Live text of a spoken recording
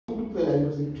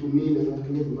sekuthumile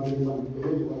zakunikeza imali ebani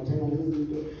vele wathenga lezi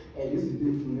zinto izinto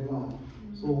ezifunekayo.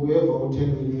 So whoever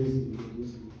uthenga lezi zinto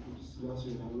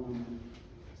siyaswela noma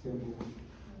sembuko.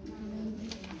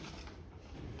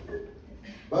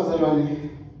 Bazalwane,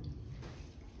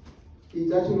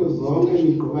 intathelo zonke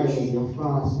enigqokayo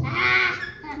ziyafasa.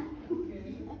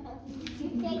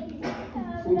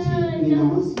 Futhi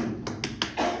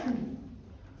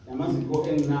namasiko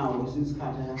enginawo kwesinye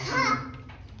isikhathi ayafana.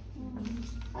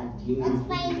 Adinga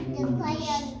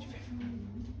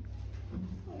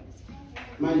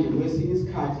manje kwesinye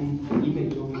isikhathi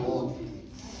image of God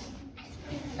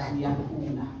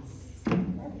iyakhula.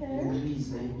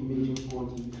 Increase image of God,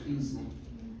 increase.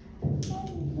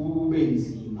 Kube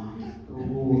nzima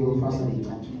ukuyofasa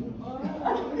intathelo.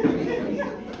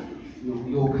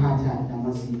 Nokuyokhatha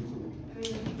namasiko.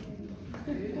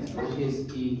 Yes,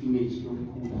 the image of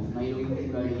Kula. My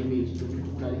Kula image of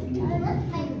Kula image.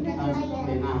 As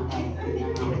the now,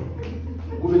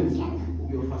 women's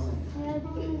your first.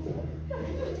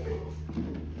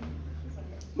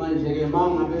 Manje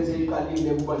mama bese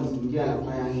iqalile kuba nzimya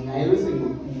lapha yani ngayo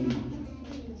sengokhulu.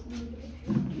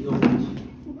 Yo manje.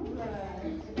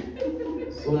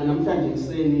 So namhlanje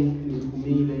kuseni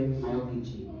ngiphumile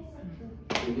ngayogijima.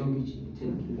 Ngiyogijima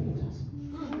 10 kilometers.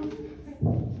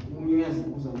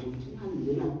 Uyazibuza nje ukuthi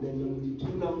ngena kulento ukuthi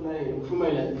thula umlayelo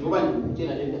ukushumayela ngoba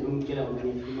ngitshela lento ngomtshela ukuthi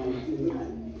ngifuna.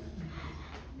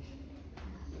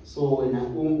 So wena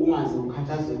ungaze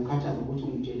ukhathaze ukuthi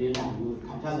ungitshelelani,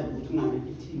 ukhathaza ukuthi ungabe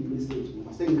ithini message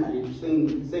ngoba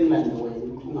sengilanda wena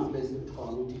ukuthi ungabese uthwa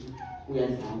ukuthi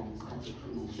uyadlala isikhathi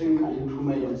esifuna. Sengiqale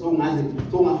ukushumayela so ungaze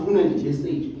ungafuna nje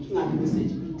message ukuthi ungabe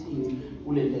message ithini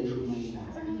kule nto eshumayela.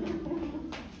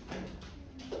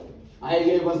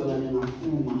 Ayeke bazalwane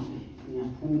ngaphuma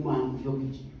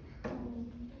ngiyogijima.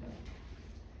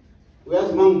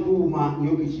 Uyazi mangiphuma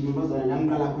ngiyogijima bazalwane la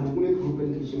ngiqala khona kune group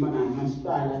engigijima nayo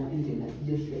masipala indlela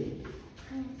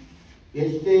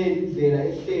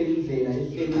yehlele indlela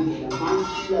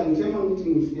masifika ngithema ukuthi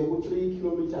ngifika ku 3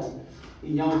 kilometers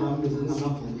inyawo zami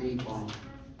bezingamavunde ey'kwana.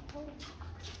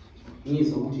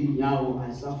 Ngizwa ukuthi inyawo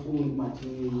ayisafuni but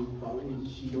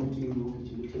ngishilo ukuthi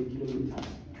ngiyogijima 10 kilometers.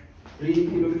 3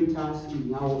 kilometers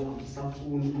inyawo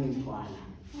ayisafuni ukungithwala.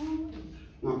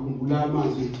 Ngakhumbula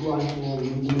amazwi kuthiwa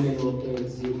ngumlelo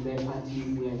ezihle athi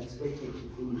we are expected to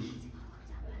finish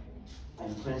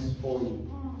and press forward.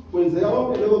 Kwenzeka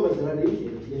konke lokho bazalwane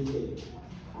indlela.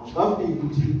 Akafiki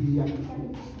ukuthi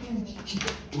iyakhuphuka.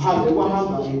 Uhambe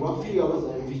kwafika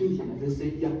bazalwane indlela bese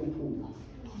iyakhuphuka.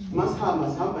 Masihamba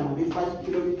nabe 5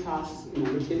 kilometers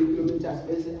nabe 10 kilometers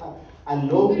bese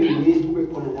along the way kube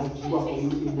khona la kuba khona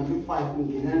ukuthi nabe 5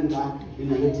 ungenani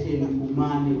nabe 10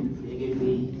 kumane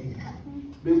ekebeni.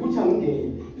 Bekuthi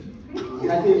angene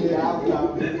ngithathe lapha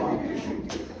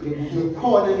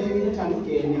khona lini ukuthi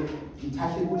angene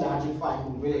ngithathe kulapha 5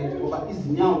 ngivele ngoba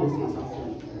izinyawo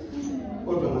besingasafuni.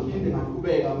 Kodwa ngaphinde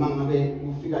ngaqhubeka mangabe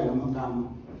kufika lamagama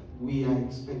we are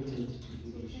expected to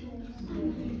finish.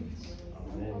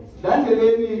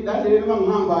 Landleleni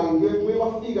mangihamba ngiye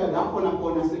kwafika lapho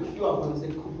nakhona sekufiwa khona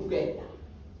sekukhuphukela.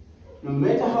 No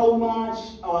matter how much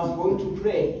I was going to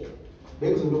pray,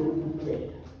 bekuzolokukhuphukela.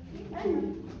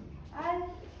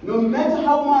 No matter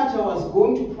how much I was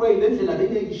going to pray, lendlela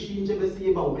bengishintshe bese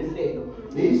yeba umehlelo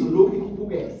beyizolokhu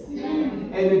ikhuphukela.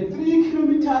 And 3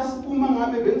 kilometers uma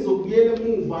ngabe bengizokuyela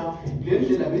emuva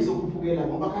lendlela bezokhuphukela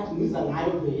ngoba kathi ngiza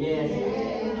ngayo beyela.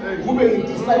 Kube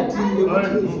ngidecide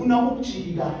ukuthi ngifuna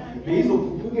ukujika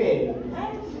beyizokhuphukela.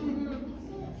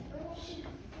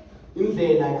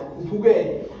 Indlela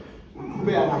yakhuphukela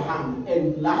ngikubeka ngahamba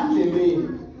and landleleni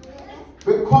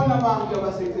bekhona abantu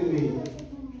abaseceleni.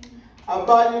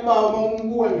 Abanye bawo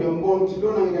umbuka ngiyambona ukuthi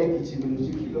lona ngiyagijima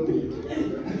nje kilometer.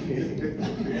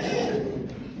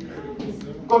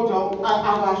 Kodwa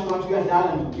akasho ukuthi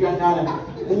uyadala.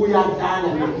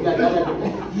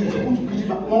 Yithi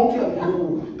ukugijima mawuthi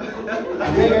uyagijima.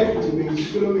 Ngeke ugijime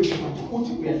kilometer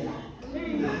ukuthi uyadala.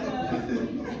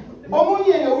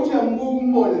 Omunye uthi ambuka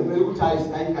umbone vele ukuthi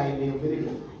ayikayile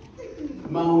vele.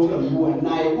 Mawuthi ambuka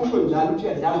naye kusho njalo ukuthi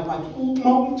uyadala phansi.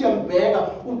 Uma uthi ambheka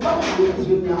uqala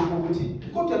ukuzwini yakho ukuthi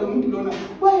kodwa lo muntu lona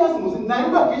wayazi ukuthi naye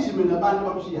ubagijime nabantu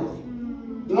bamshiya.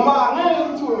 Ngoba angeke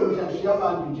ukuthi wena ushiya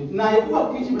abantu nje. Naye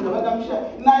ubagijime nabantu bamshiya.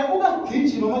 Naye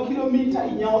ubagijima amakhilometer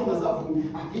inyawo zingasavumi.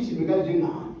 Agijime kanje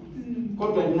ngani.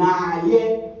 Kodwa naye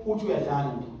uthi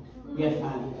uyadala nje.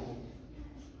 Uyadala.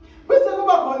 Bese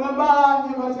kuba khona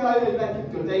abanye bathi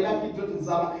ayindoda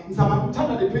ngizama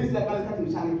kuthanda le pace yakhe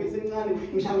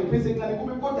ngishanga pace encane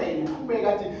kube kodwa yena ubeka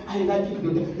athi ayinaki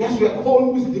indoda yazi uyakhona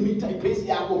ukuzilimita ipace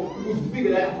yakho uzifike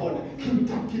la yakhona keep it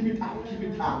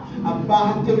up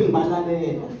abantu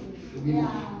bengibalalela Amen.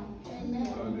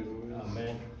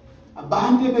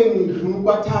 Abantu ebengifuna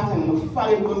ukubathatha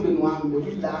ngifake emqondweni wami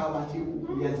bekuyilaba bathi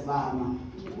uyazama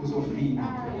uzofika.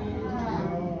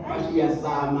 Bathi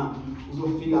uyazama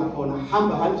uzofika khona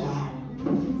hamba kanjani.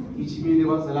 Ichibile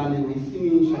bazalane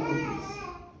ngayifinisha this.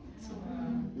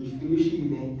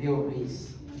 Ngifinishile leyo race.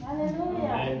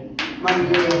 Hallelujah.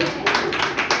 Manje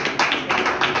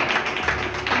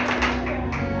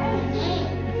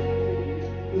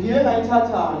ngiye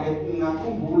ngayithatha-ke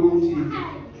ngakhumbula ukuthi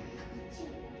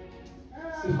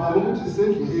sivame ukuthi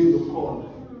sendleleni yokukhona.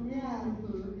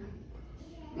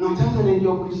 Ngathatha lento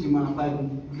yokugijima ngapha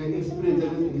kule experience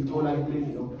engiyithola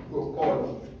kulendlela yokukhona.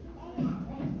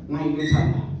 Ngayiletha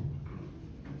la.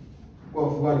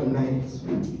 Kwavuka le mlayezo.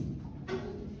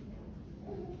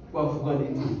 Kwavuka le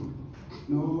nto.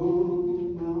 No.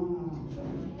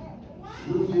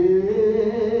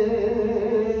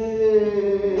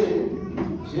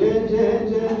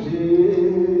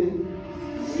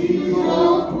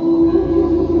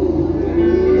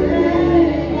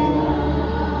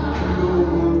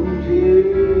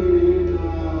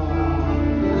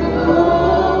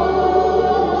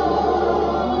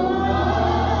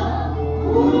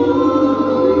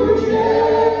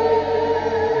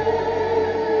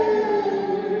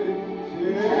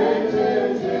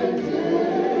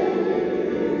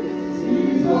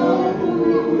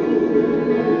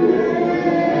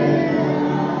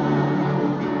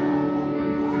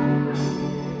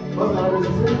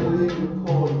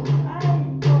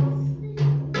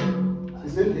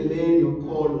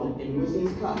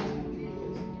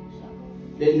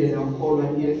 Lendlela ukholwa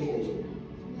iyehlela.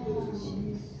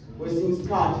 Kwesinye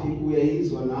isikhathi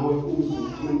uyayizwa nawe uzwe ukuthi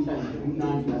namhlanje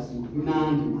kumnandi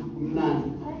kumnandi.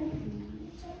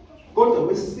 Kodwa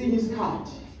kwesinye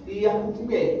isikhathi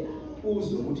iyakhuphukela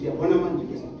uzwe ukuthi yabona manje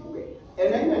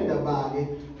kuyakhuphukela. Ayinandaba-ke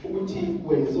ukuthi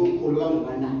wena sowukholwa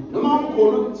kangakanani. Noma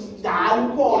ukholwa ukuthi sidala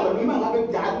ukholwa noma ngabe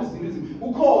kudala izinto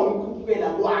ukhona ukukhuphukela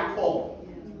kwakho.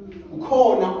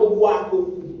 Ukhona okwakho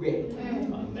ukukhuphukela.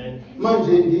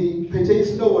 Manje ngiphethe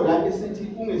isihloko la esithi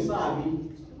ungesabi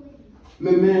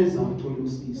memeza uthole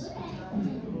usizo.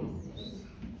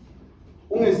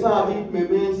 Ungesabi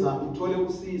memeza uthole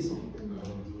usizo.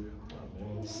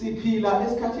 Siphila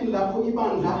esikhathini lapho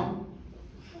ibandla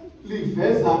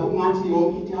liveza ungathi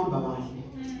yonke into ihamba kahle.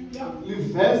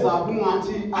 Liveza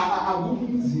ungathi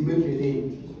akubunzima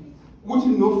endleleni. Ukuthi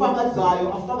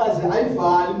nofakazayo afakaze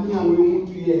ayivali iminyango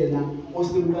yomuntu yena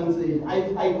osemkhanseni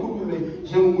ayikhulume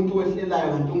njengomuntu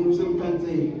wehlelayo kanti umuntu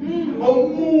usemkhanseni.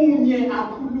 Omunye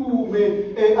akhulume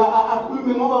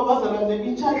ngoba bazalane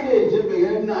i-challenge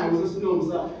ebhekene nayo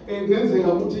sesinomsa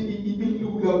ngenzeka ukuthi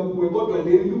ibilula kuwe kodwa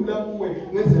lelula kuwe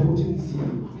ngenzeka ukuthi nzima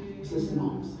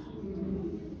sesinomsa.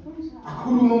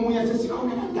 Akhuluma omunye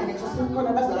sesikhona kangaka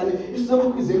sesikhona bazalane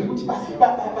isizokukhuzela ukuthi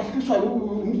bahlutshwa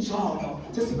umjolo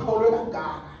sesikholwe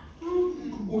kangaka.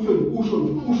 Usho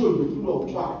ngifuna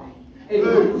utshwala.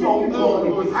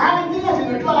 Hayi ndingathi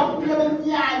notshwala kuphela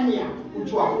benyanya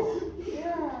utshwala.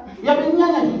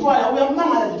 Uyabenyanya nje utshwala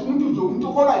uyamangala nje umuntu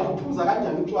okholwayo uphuza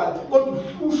kanjani utshwala kodwa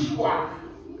uhlushwa.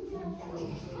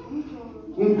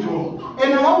 Umjolo.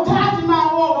 Akawuthathi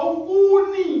nawo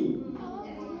awufuni.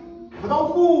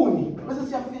 Akawufuni. Bese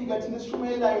siyafika thina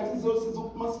sishumelayo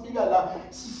sizophuma sifika la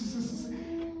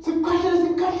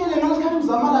sikhahlele ngasikhathi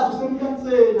uzamalazo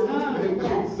semkhanseni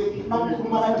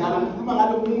ngikhuluma kanjalo ngikhuluma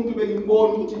ngalo umuntu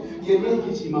bengimbona ukuthi yena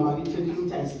egijima bakithi 10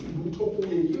 kilometers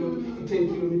uthokuye 10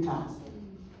 kilometers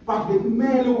but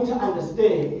bekumele ukuthi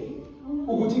understand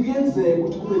ukuthi kuyenzeka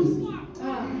ukuthi kube nzima.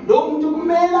 Lo muntu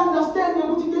kumele understand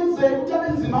ukuthi kuyenzeka ukuthi abe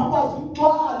nzima akwazi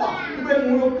ukutwala kube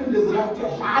nguye ophindezela ukuthi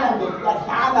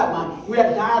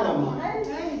uyadlala man.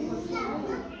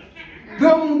 Lo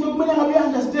muntu kumele ngabe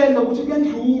understand ukuthi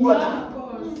kuyandlulwa la.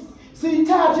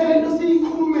 Siyithathe lento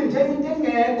siyikhulume njengento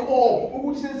engekho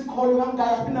ukuthi sesikholwa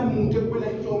kangaka phela umuntu ekwela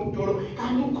inhlomdolo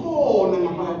kanti ukhona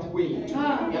ngaphakathi kwethu.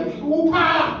 Yamhlupha.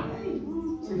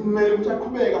 Sikumele ukuthi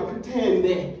aqhubeke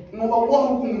pretende ngoba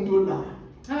wonke umuntu la.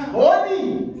 Holy.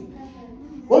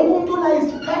 Wonke umuntu la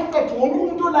is perfect. Wonke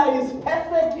umuntu la is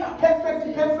perfect.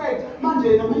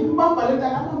 Manje nami ngibamba lento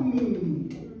akanamuntu.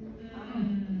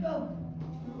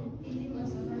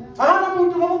 Akana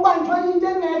muntu ngokubanjwa into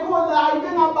engekho la into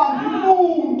engabambi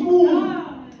umuntu.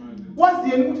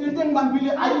 Waziyeni ukuthi lento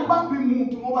engibambile ayibambi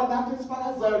umuntu ngoba nathi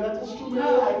esifakazayo nathi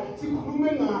esishumelayo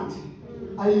sikhulume ngathi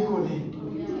ayikho lento.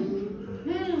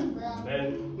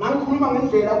 Mangikhuluma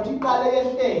ngendlela ukuthi iqale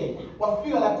yehlela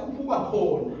wafika la khuphuka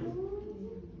khona.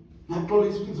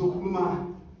 Ngaxolisa ukuthi ngizokhuluma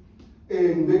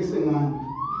ngibekisengani.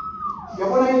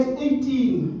 Yabona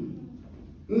 18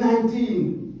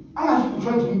 19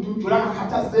 angahlutshwa nje umuntu ujula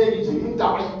ngakhathazeki nje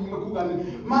indaba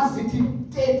masithi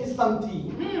 30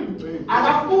 something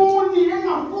akafuni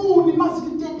engafuni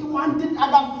masithi 31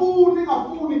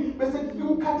 akafuni bese kufika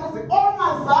ukhathaze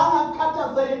ongazange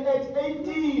akhathaze at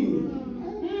 18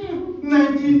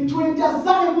 1920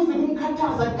 azange kuze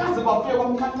kumkhathaza kaze kwafika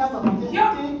kwamkhathaza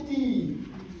ngo-30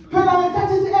 phela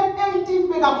ngesikhathi esi-18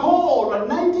 bekakholwa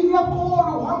 19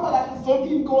 yakholwa uhamba kahle zonke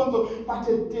inkonzo but at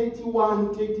 31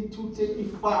 32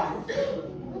 35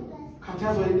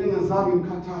 khathazwa into engazange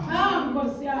imkhathaza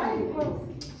Nkosi yami.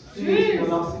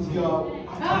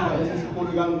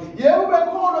 yebo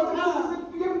bekholwa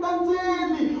sekufike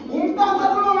emntanseni umntansa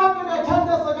lo ngabe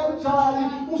bekhathaza kanjani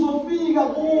uzofika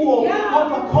kuwo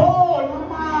kodwa khona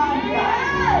amandla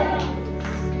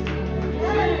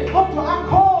kodwa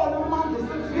akhona amandla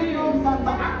sekufike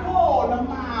umntansa akhona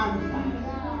amandla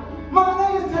maka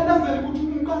ngeke sithandazele ukuthi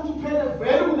umntansa uphele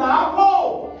vele lapho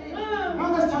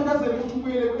ngeke sithandazele ukuthi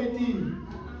ubuyele ku-18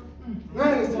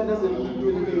 ngeke sithandazele ukuthi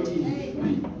ubuyele ku-18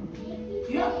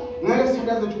 ngeke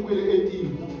sithandaze ukuthi ubuyele 18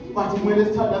 but kumele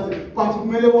sithandaze but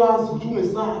kumele wazi ukuthi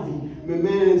ungesabi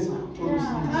memeza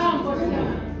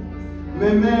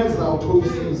memeza uthole.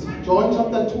 John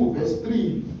chapter 2 verse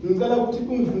 3 ngicela ukuthi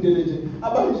ungifundele nje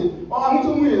abanje angithi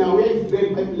umunye nawe uyayifundela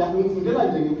iBhayibheli lakho ngifundela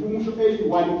nje ngephumuso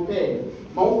 81 kuphela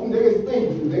mawufunde ngeSpain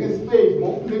ufunde ngeSpain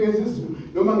mawufunde ngeSizulu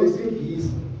noma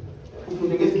ngeSingisi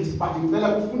ufunde ngeSpanish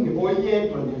ngicela ufunde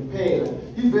oyedwa nje kuphela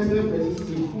ivesi nevesi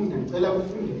sizifunda ngicela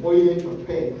ufunde oyedwa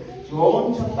kuphela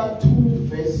John chapter 2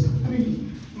 verse 3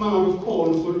 mangabe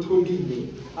khona solitholile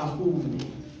afunde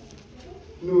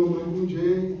noma kunje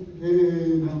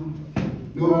yena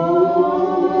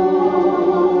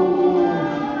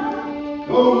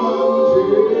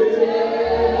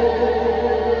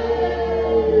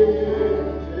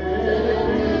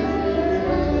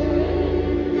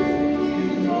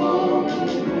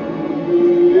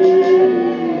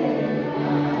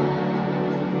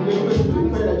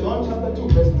John chapter 2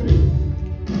 verse 3.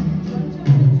 John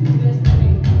chapter 2 verse 3.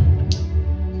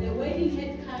 The wedding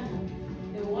had come.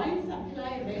 The wine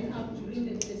supply ran out during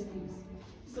the festivities.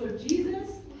 So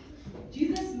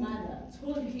Jesus' mother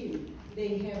told him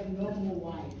they have no more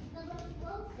wine.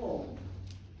 4.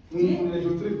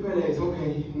 It's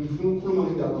okay.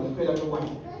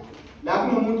 La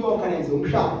kunomuntu organize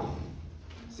umshado.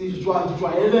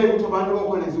 Sijwayele ukuthi abantu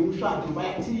organize umshado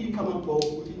bayathika amabhoko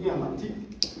ukuthi inyama thiki.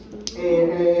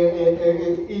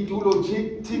 Ideology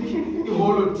thiki,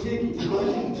 iholo thiki,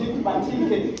 thiki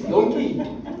bathike yonke into.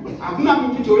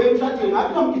 Akunamgido wemshado,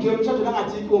 akunamgido wemshado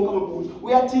langathiki wonke amabhoko.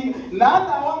 Uyathika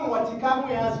nala wangu wathika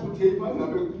uyazi ukuthi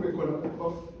ngabe kube khona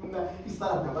bafuna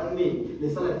isalad abaningi le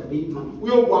salad beyima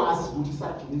uyokwazi ukuthi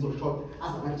isalad izoshoda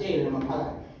azabatshela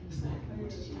namaphakathi isalad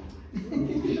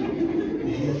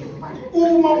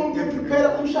uma umuntu eprepare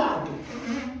umshado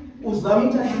uzama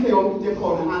ukuthi ahlele yonke into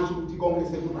ekhona asho ukuthi konke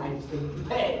sekuright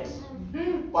sekuprepared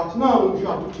but now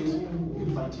umshado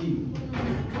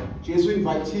Jesu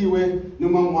invitiwe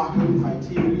noma ngwakhe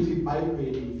invitiwe ukuthi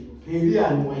iBhayibheli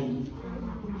pheliyani wayini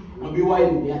ngoba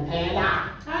iwayini liyaphela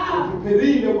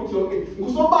uprepareile ukuthi yonke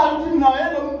ngusobala ukuthi mina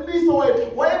yena umliso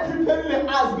wayeprepareile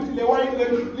azi ukuthi le wayini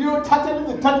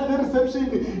liyothatha le reception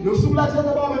nosuku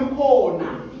lathatha babe likhona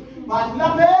but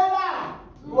laphela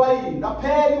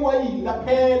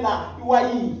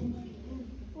iwayini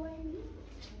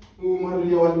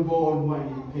uMaria walibona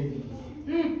wayini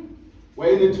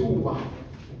wayinethuba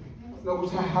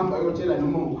lokuthi ahamba ayotshela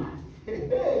noma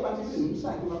bathi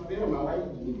umshado bafika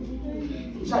mawayini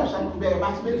umshado kubeka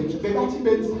bathi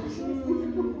benza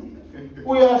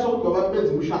uyasho ukuthi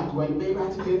babenza umshado bathi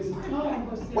benza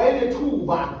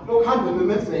wayinethuba lokuhamba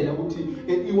memezela ukuthi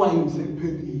iwayini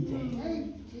seliphelile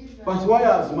but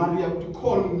wayazi Maria ukuthi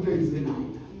khona umuntu enze naye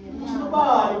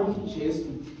usibali ukuthi Jesu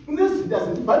unezinto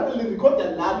eziBhayibheli recorda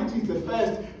la it is the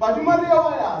first but uMaria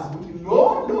wayazi ukuthi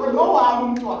lo wami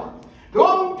umntwana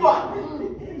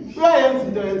uyayenza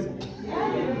into yenzeka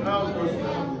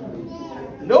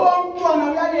lo mntwana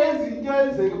uyayenza into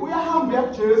yenzeka uyahamba ya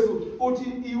Jesu uthi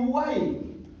iwayini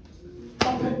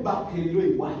baphelelwe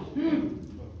iwayini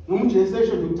noma Jesu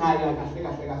esho ukuthi hayi kahle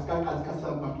kasikaqhazi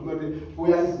kasamba Maria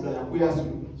uyazula la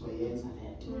uyazula uzoyenza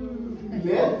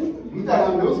le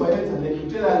mntana lo uzoyenza le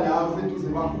utshela lawo seduze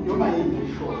bakho noma yini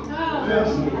esho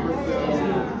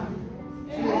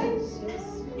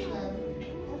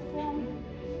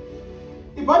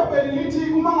iBhayibheli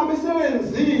lithi uma ngabe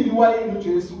sewenzile iwayini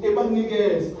uJesu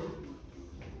ebanikeza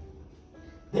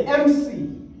the MC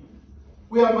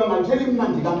uyamba ngathela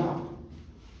imnandi kangaka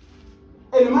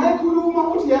elima ekhuluma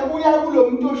uthi uya kulo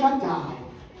muntu oshadayo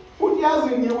uthi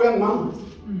yazi ngiye uyangimangisa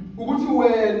ukuthi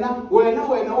wena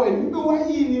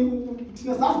iwayini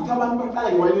thina sazi ukuthi abantu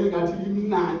baqala ngewayini ngathi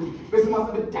limnandi bese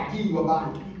mase bedakiwe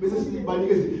abantu bese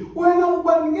silibanikeze wena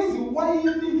ubanikeza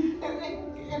iwayini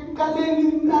ekuqaleni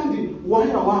limnandi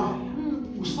waya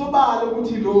usobala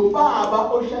ukuthi lo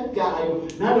baba oshadayo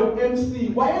nalo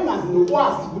MC wayengazi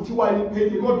nokwazi ukuthi iwayini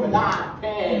ipheli kodwa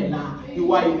laphela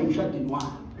iwayini emshadweni wakhe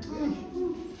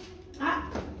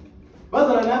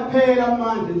bazala naphela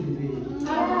amandla endleleni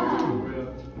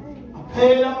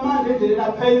aphela amandla endleleni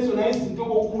aphela sona izinto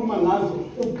okukhuluma ngazo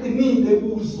uqinile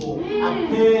kuzo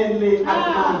aphele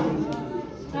amandla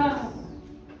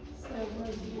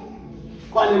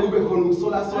kwale kube khona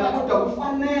ukusola kodwa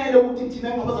kufanele ukuthi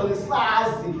thina ngabazali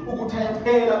sazi ukuthi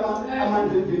ayaphela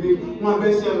amandla endleleni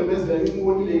ngabe siyamemezela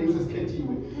imbonile yethu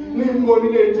sesikhethiwe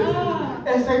nimbonile yethu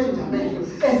esethi jamehlo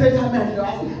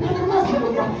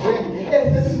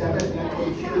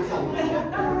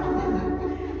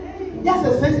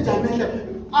yasesethi jamehlo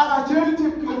akajeli ukuthi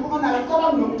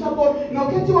akacabanga nokuthi abone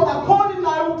nokhethiwa kakhoni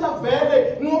naye ukuthi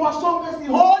avele ngoba sonke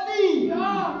siholi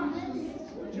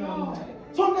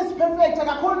sonke siperfect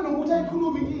akakhoni nokuthi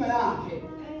ayikhulume inkinga yakhe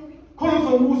khona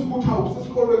uzomuza ukuthi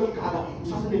awusesikolweni ngaka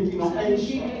usasenenkinga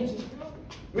ayishintshe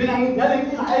mina ngale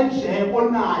nkinga ayijeko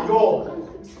nayo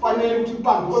kufanele ukuthi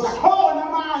ubambe kodwa khona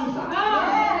amandla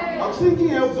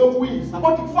akusinkinga yokuzokuwisa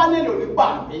kodwa kufanele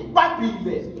ukubambe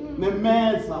ibabhile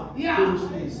memeza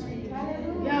usizo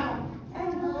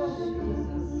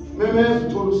memeza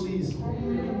uthola usizo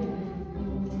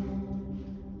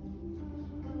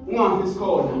ungafi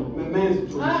sikhona memeza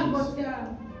uthola usizo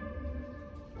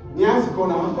ngiyazi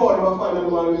khona bakhona abafana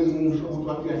nobawengimusho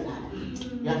ukuthi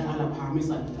uyadlala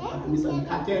phamisa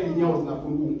ngikhathele inyawo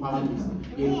zingafuni ukungiphakamisa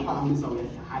ngiphakamisa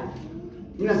uyadlala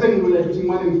mina sengilule ukuthi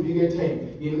ngimane ngifike etheke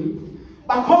yini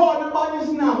bakhona abanye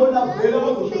sinabo lavela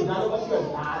bazoshodala bathi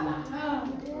uyadlala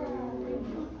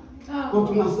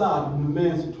kodwa ungasabi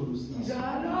memeza uthola usizo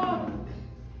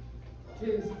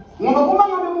ngoba uma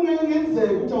ngabe kungeke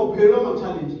ngenzeka ukuthi awuphelelwe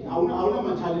ama-challenge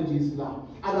awunama-challenges la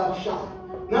akakushaya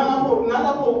nalapho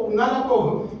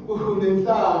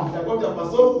unenhlanhla kodwa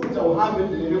basokuthi ukuthi awuhambe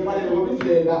endleleni efanele ngoba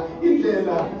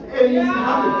indlela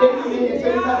esihambe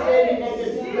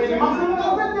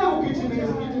maseukafene ugijima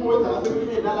wenza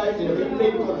ngasebenala indlela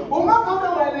uma ngabe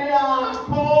wena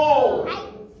yakho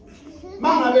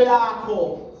mangabe yakho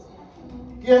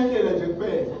kuyehlela nje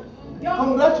kuphela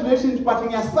congratulations but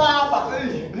ngiyasaba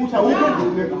ukuthi awukho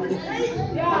endleleni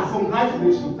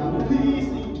congratulations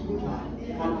akuphilisi ukuthi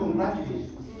kunjani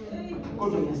congratulations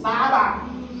kodwa ngiyasaba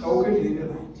awukho endleleni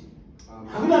right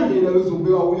akunandlela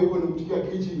yozobeka uye khona ukuthi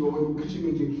kuyagijima wena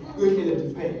ugijime nje kuyehlela nje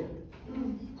kuphela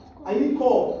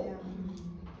ayikho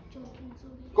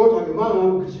kodwa ke manje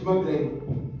ugijima kule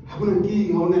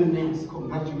akunankinga awunanext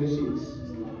congratulations.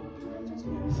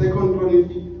 Second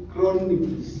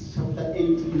Chronicles chapter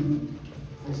 18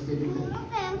 verse 39.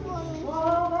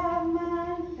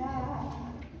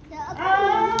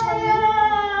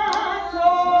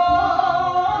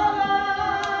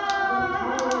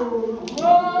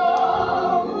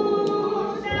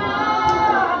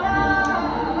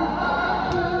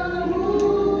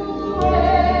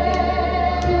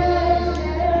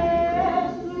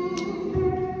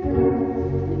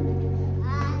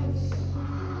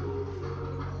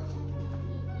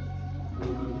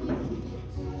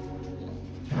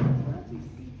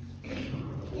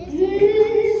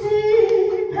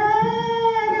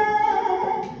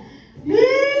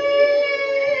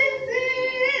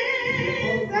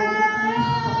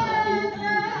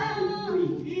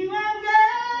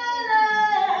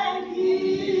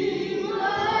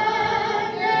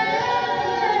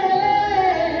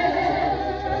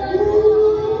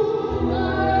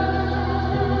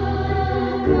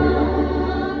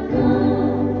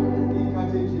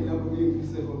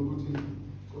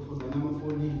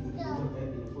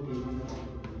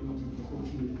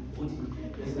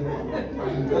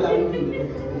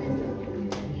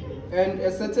 And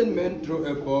a certain man drew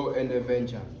a bow and a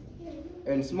avenger,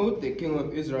 and smote the king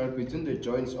of Israel between the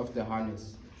joints of the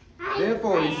harness.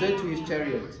 Therefore he said to his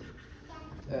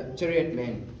chariot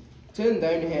man, Turn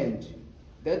thine hand,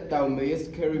 that thou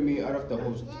mayest carry me out of the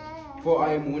host, for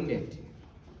I am wounded.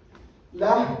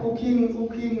 La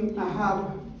uking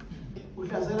Ahab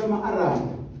uhlasela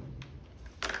ama-Aram.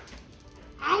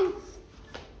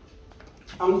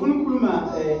 Angifuni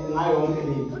ukukhuluma ngayo yonke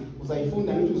le.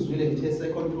 Uzayifunda ngithi uzwile ngithe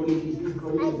Second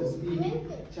Chronicles lesibili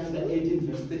chapter 18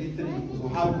 verse 33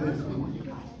 uzohamba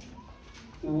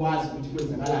uwazi ukuthi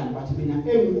kwenzakalani but mina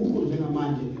engikho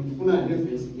njengamanje ngifuna le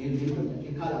verse ngento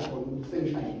ekhala khona ukuthi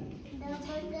sengishayile.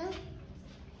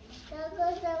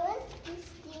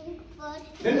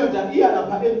 Lendoda iya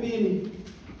lapha empini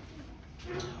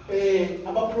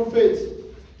abaprofeti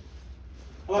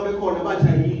ababekhona bathi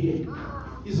ayiye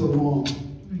izonqoba.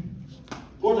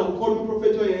 Kodwa kukhona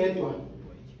umprofeti oyedwa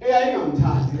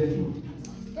eyayingamthandi le ndoda.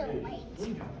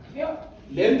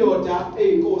 Le ndoda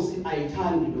eyinkosi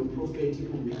ayithandi lo mprofeti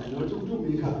uMika. Not ukuthi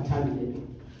uMika akathandi le ndoda.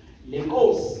 Le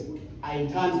nkosi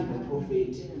ayithandi lo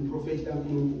mprofeti, umprofeti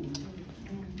kaNkulunkulu.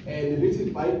 Lithi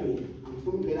iBhayibheli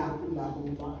angifuni ukungena kakhulu lapho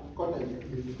kodwa nje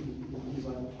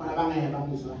khona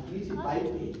bangayabamuzwa. Lithi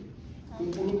iBhayibheli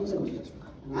uNkulunkulu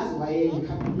ngaze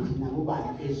wayeyikhapheli nakubani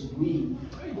ezulwini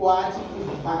kwathi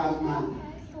uzofaka amanga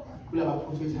kulaba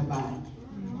profeti abanye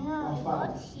wafaka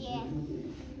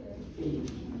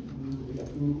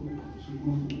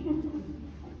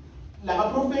laba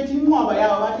profeti inqwaba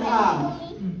yabo bathi hamba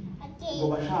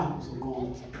ngoba shaka uzonqoba.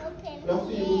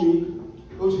 Uyafika kimi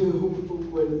othi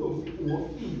wena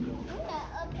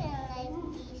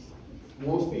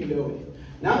ngofile wena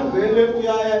nangivele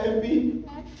uyaya empini.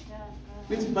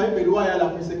 Lithi iBhayibheli waya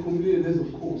lapho esekhumulile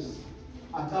lezobukhosi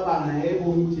acabanga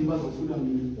yebo ukuthi bazofuna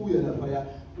mina uye lapha ya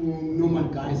normal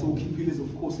guy sokhiphile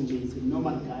lezobukhosi nje ithi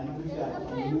normal guy mafika.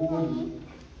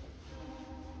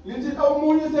 Lithi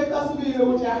omunye sekasibile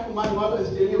ukuthi manje ngabe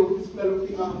sitshele ukuthi sifuna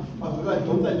lokhinga bavela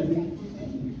donsa nje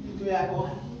into yakho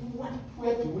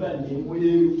uyadubula nje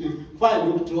moyeni ukuthi fine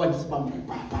lokudriwa disibambe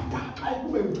hayi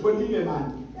kube ngitholile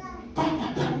manje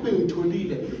kube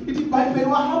ngitholile. Lithi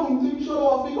iBhayibheli wahamba umthimsholo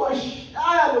wafika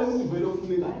washaya lo muntu vele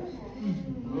ofunekayo.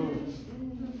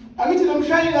 Angithi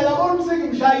nomshayeli labona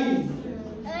usengimshayile.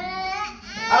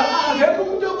 Akekho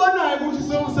umuntu obonayo ukuthi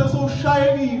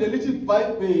sewushayekile. Lithi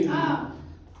iBhayibheli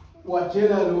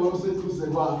watshela lo oseduze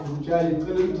kwakhe umshayeli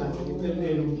ngicela ukuthi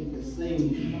ngikucelele ukuthi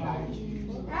sengishayile.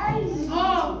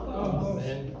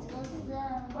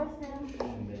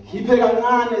 Khiphe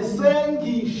kancane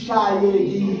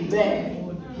sengishayekile.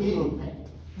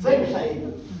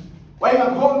 Sengishayekile.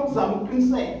 Wayengakhona ukuzama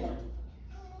ukuqiniseka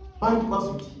abantu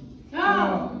bazothi.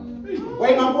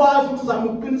 Wayengakwazi ukuzama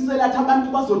ukuqinisela athi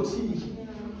abantu bazothi.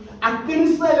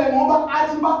 Aqinisele ngoba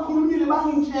athi bakhulumile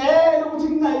bangitshela ukuthi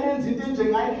ngingayenzi into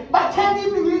enjengayo. Bathenga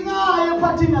imi ngingaye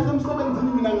ephathini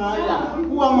yasemsebenzini mina ngaya.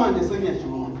 Kuba manje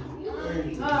sengiyajola.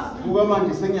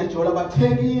 Manje sengiyajola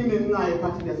bathenga imi ngingaye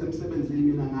ephathini yasemsebenzini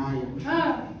mina ngaya.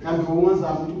 Kambe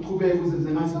ungazama ukuthi uqhubeke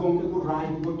uzenze ngathi konke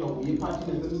ku-right kodwa uye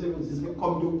ephathini yasemsebenzini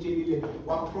sekukhombe ukutshelile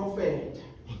waprofeta.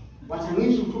 Wathi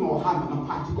angisho ukuthi ungahamba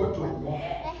ngaphansi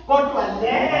kodwa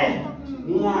le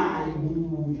ngayi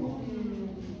kuyo.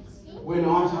 Wena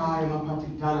wathi hayi ngaphansi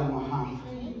kudala ngahamba.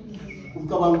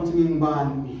 Ucabanga ukuthi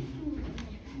ngingibani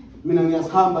mina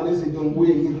ngiyasihamba lezinto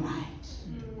ngibuye ngi-right.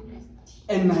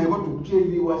 Naye kodwa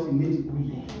ukutsheliwe wathi nithi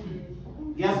kuye.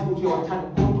 Ngiyazi ukuthi wathanda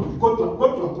kodwa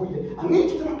kuye.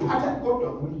 Angithi ukuthi ngaphatha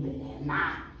kodwa kuye.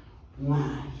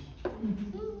 Ngayi.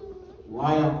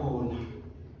 Waya khona.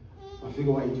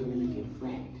 Wafika wayithola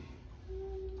i-girlfriend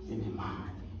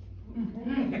enemali.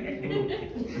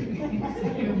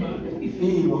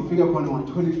 Wafika khona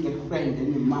wathola i-girlfriend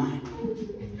enemali.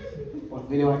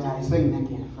 Wavele wathi hayi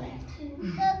sengine-girlfriend.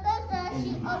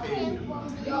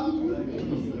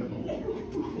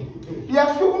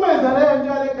 Iyahlukumeza leyo nto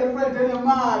yale girlfriend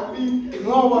enemali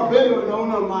ngoba vele wena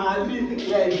unamali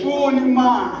uyayifuna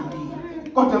imali.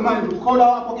 Kodwa manje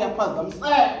ukhola wakho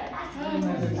kuyaphazamiseka.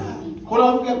 Khola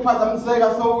wakho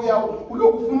kuyaphazamiseka so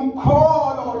ulokhu ufuna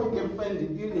ukukholwa ukuthi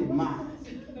girlfriend inemali.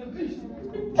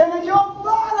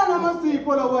 Ngiyafaka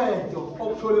namasipho lowethu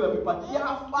okutholela bephathi.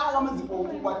 Yafaka amazipho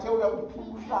ubathe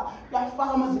uyakuphusha.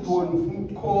 Yafaka amazipho ufuna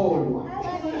ukukholwa.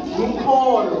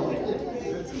 Ukukholwa.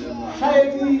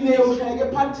 Shayekile ushayeke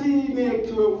ephathini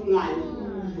ekuthiwe ungayi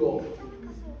kuyo.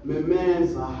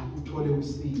 Memeza uthole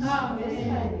usizo.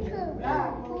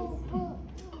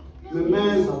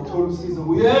 Memeza uthole usizo.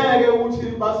 Uyeke ukuthi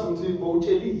bazothi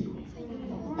bowutsheliwe.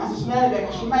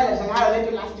 Shumayela ngayo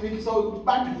lento last week so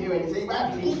bathi wena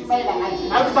seyibathi shumayela ngathi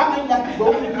awusama industry go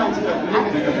manje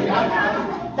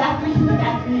that week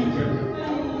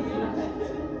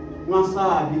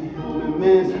ngasabi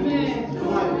memeza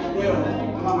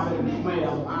mama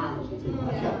shumayela manje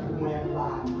akuphuma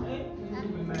yabana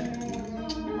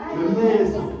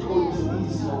memeza uthole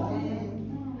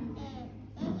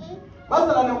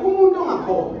bazalana umuntu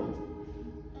ongakhona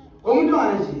umuntu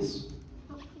onganajesu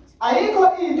ayikho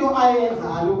into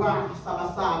ayenzayo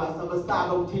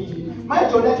sabasaba uthini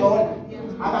mayijola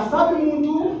akasabi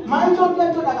umuntu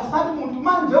mayithola akasabi umuntu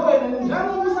manje wena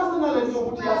njengoba usasenalento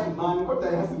ukuthi yazimani kodwa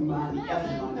yazimani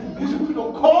ukuthi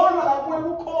ukhona lapho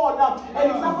ukhona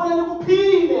elisafanele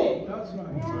kuphile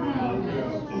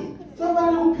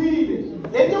safanele kuphile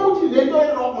lento ukuthi lento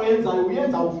erong oyenzayo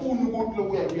uyenza ufuna ukuthi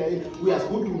lokuya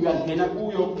uyasibuthi uyangena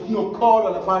kuyo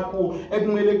nokholwa lapha ku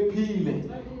ekumele kuphile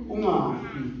ungafi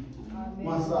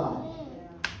masana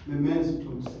memenza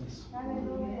uthole usizo.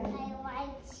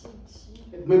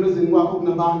 Ekumemezeni kwakho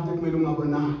kunabantu ekumele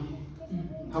ungabonayo.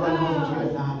 Abantu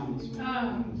abazojwayelana.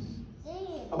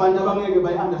 Abantu abangeke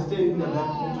bayi-understand indaba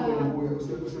yakho ukuthi wena kuye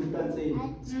usemtanseni.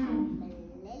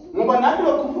 Ngoba nathi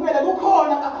lokhuphukela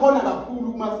kukhona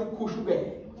kakhulu uma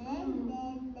sekukhushukela.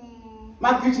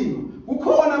 Magijima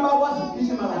kukhona abakwazi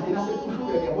ukugijima kahle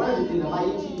nasekukhushukela yabona nje indaba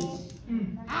bayithithi.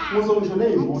 Ngizongisho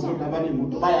ney'moto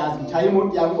labanemoto bayazi ukuthi hayi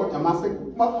imoto yami kodwa mase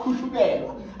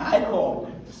bakukhushukela hayi khona.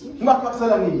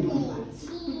 Ungakhaphusela ngey'ntuli.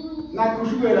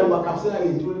 Ngakhushukela ungakhaphusela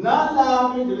ngey'ntuli.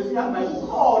 Nalapho indlela esihambayo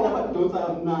kukhona abadonsa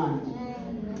kamnandi.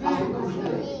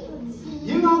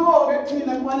 Yingakho-ke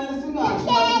thina kufanele singathi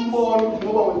masibone ukuthi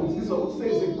ngoba wena uzizwa ukuthi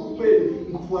sengizekukhupheni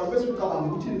ngikhuphukana bese ucabanga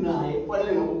ukuthi naye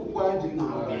kufanele ngokukhuphukana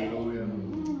njengawe.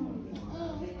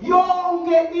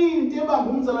 Yonke into ebamba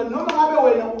umzalwane noma ngabe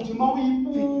wena uthi uma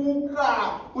uyibuka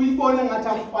uyibone ngathi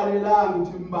akufanelanga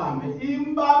ukuthi imbambe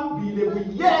imbambile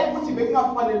kuyeke ukuthi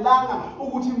bekungafanelanga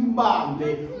ukuthi imbambe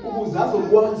ukuze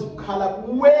azokwazi ukukhala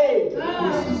kuwe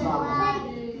nesizathu.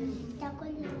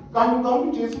 Kanti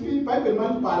ukambe Jesu iBhayibheli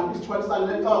malibhala isithwalisana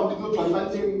leqhawe ukuthi uzogcwalisana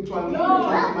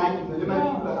imali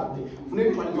nalemalula kahle. Funeka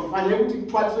ithwaliswe kufanele ukuthi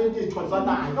kuthwaliswe into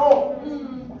ezithwalisanayo.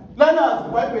 Lana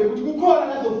iBhayibheli ukuthi kukhona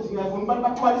lazodinga khona abantu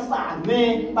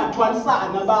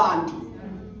bathwalisane abantu.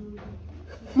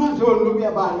 Manje wena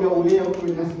lokuyabala uyawuleya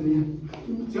kuwena sini.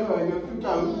 Njalo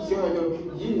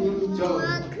yini njalo.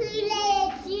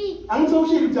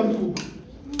 Angizowushila ukuthi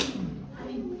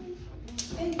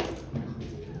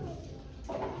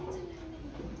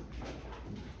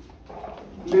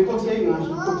Because saying I should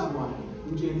go to one,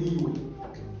 Mteliwe.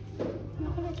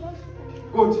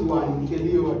 Go to one,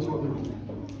 Mteliwe what you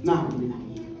want. Now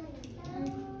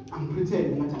I'm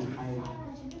pretending that I'm trying.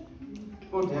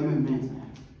 Oh, damn a man.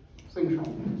 Sing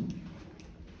trying.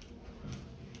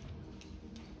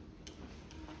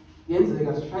 Yenze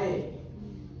kashaye.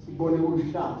 Sibone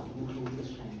ushaya,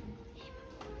 ushaya.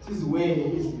 This is where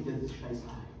is the shy.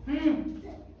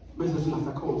 Bese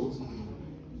singasakhona.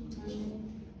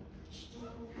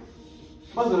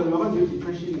 Bazalwane ngabantu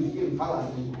depression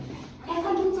ngifakazi.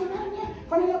 Abantu umzalwane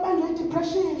fanele abantu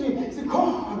depression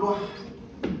sikholwa.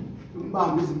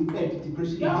 Umbambe izimpethe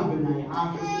depression hambe naye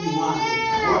after sinimali.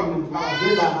 Ngoba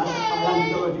ngifakazela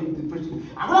abantu abantu depression.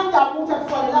 Akulandawo ukuthi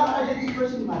akufanelanga abantu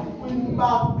depression manje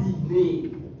umbambile.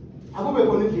 Akube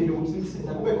khona indlela ukuthi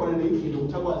simsiza, akube khona nendlela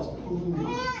ukuthi akwazi ukukhuluma.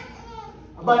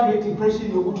 Abantu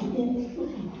depression yokuthi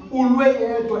ulwe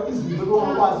yedwa izinto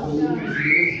ongakwazi ukuzizwa.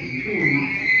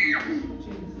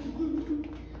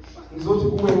 Ngizothi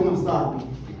kuwe ungasabi.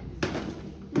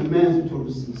 Memenza uthole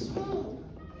usizo.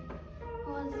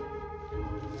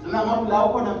 Noma la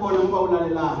ukhona khona ngoba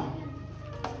ulalelana.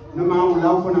 Noma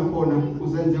la ukhona khona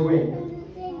uzenze wena.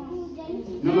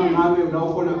 Noma ngabe la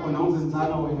ukhona khona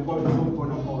uzenzana wena kodwa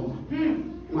ukhona khona.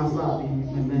 Ungasabi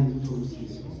memenza uthole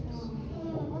usizo.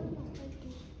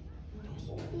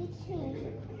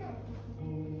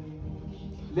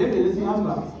 Lendlela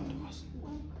esihamba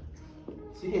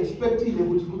expecting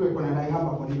ukuthi kube khona la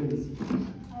ihamba khona ibelisi.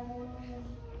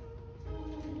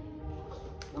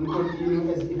 Don't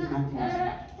continue as if nothing is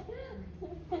happening.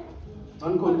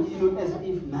 Don't continue as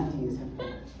if nothing is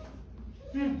happening.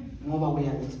 Ngoba we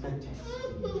are expected.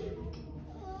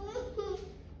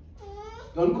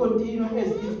 Don't continue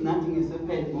as if nothing is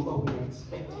happening. Ngoba we are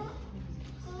expected.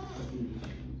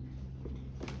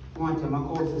 Mwacha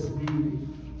makosa sibili.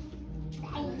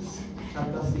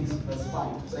 Chapter 6, verse 5.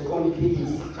 2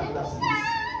 Kings, chapter 6,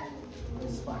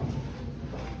 verse 5.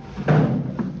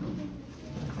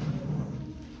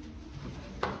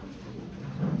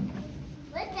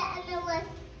 What's the other one?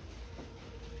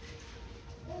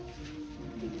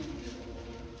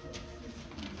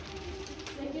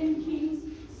 2 Kings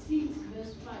 6,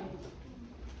 verse 5.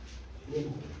 Yeah.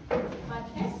 But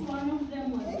as one of them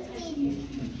was touching a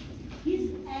tree, his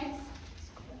axe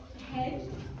head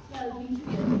fell into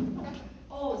the river.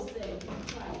 Oh, said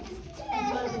Christ, it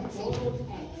was a borrowed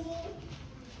axe.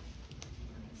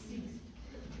 6.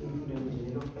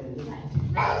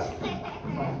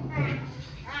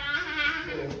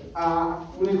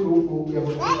 Unegrupo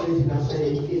yabona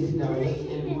ezindawo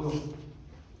ezikuyo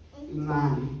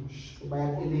incane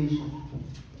bayakelisha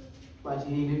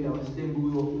bathi le ndawo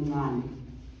esikuyo incane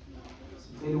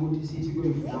sicela ukuthi sithi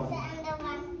kwemvulo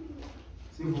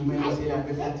sivumele siyapha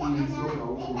ehlathini siyoga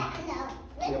ukudla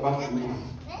siyabavumela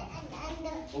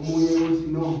omunye uthi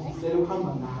no sicela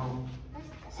ukuhamba nawe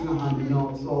singahambi no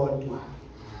sodwa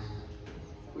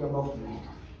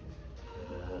uyabavumela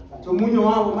athi omunye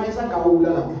wabo mayesagawula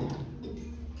lapha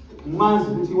umazi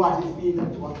ukuthi wathi fika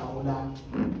wagawula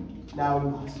lawo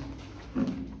ngaso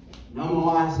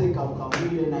noma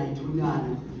wasegawugawile naye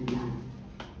ithunyana kulinyana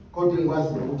kodwa ngikwazi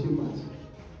ukuthi imbazo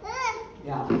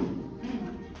ya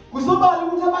kusobala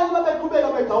ukuthi abanye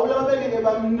babeqhubeka begawula babengeke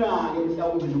bamnake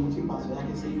mhlawumbe ukuthi imbazo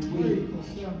yakhe seyithule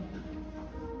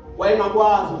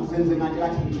wayengakwazi ukuzenze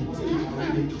ngathi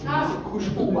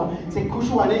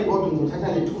sekhushwa ney'ngodo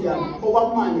ngizothatha le thuya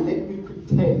okwakumanje let me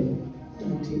pretend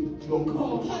ukuthi yonke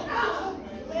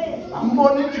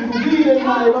bambona ejulukile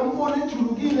naye bambona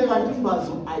ejulukile kanti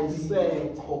imbazo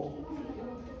ayisekho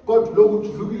kodwa lokhu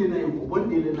ujulukile naye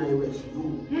ngobondele naye wezulu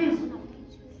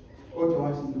kodwa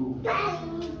wathi no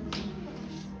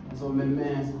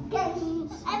azomemeza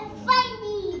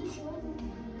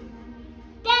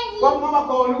kwakungaba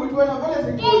khona ukuthi wena vele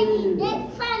sikubonile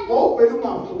wawuvele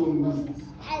ungafuni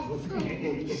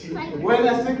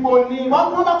wena sikubonile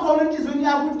kwakungaba khona enhliziyweni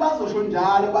yakho ukuthi bazosho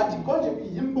njalo bathi konje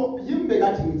yimbe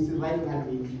kathi ngisi-right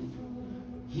ngalendlu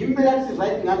yimbe kathi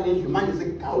si-right ngalendlu manje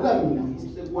sekugawula mina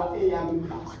sekuwa eyami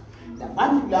imbazo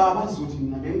labantu laba bazothi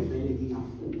mina bengivele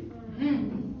ngingafuni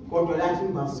kodwa lathi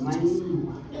imbazo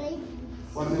mayiwa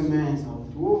wamemeza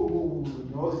ukuthi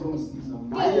yawuzongisiza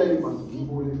maya imbazo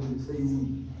ngibone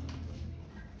seyini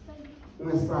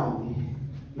ungesabi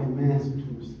memeza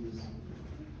ukuthi usizo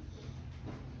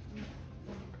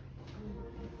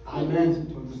memeza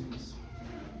ukuthi usizo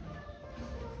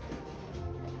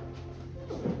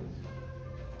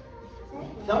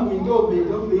mhlawumbe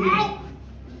intombi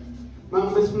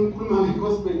manje sifuna ukukhuluma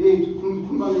ngegospel yethu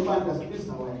ukukhuluma ngebandla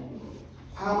sibisa wena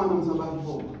hama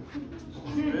nomsabapho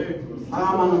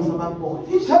hama nomsabapho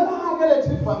ishaka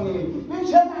lethu ivangeli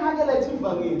ishaka lethu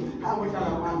ivangeli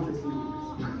amuhlala phansi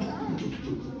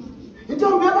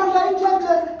intombi yabandla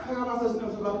ithethe hama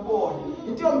sesinomsabapho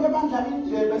intombi yabandla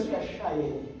indlela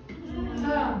siyashayela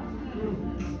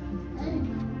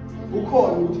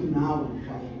ukhona ukuthi nawe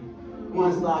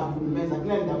ungasabi umeza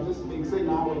kunendawo sesibekise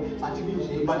nawe athi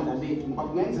nje ibandla lethu ngoba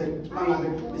kungenzeka ukuthi bangabe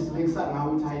besibekisa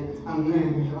ngawe ukuthi hayi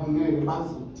angeke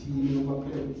bazothini ngoba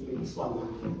phela kubekiswa ngawe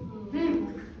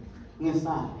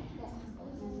ngesabi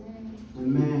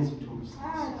umeza uthomsi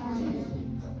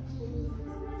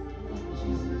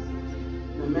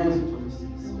umeza uthomsi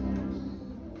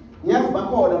ngiyazi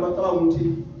bakhona abacabanga ukuthi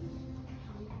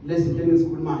lezi zinto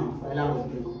engizikhulumayo fayela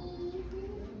ngozinto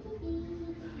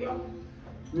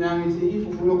mina ngithi if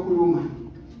ufuna ukukhuluma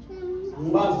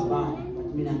angibazi bani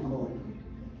but mina ngikhona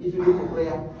if you need a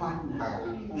prayer partner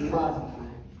angibazi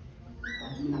bani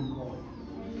but mina ngikhona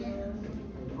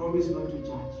I promise not to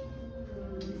judge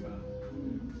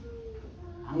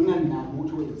anginandaba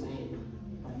ukuthi wenzele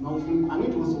but mawufuna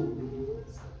angithi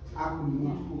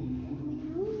akhuluma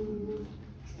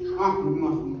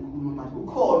but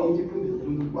ukhona into ephindezela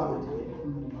umuntu kwangathi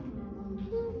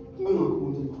ungakhona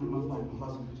ukukhuluma kubantu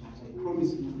bazokuthi I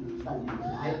promise you, I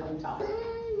can't tell.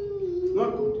 It's not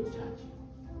going to church.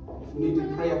 If you need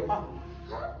a prayer partner,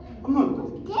 I'm not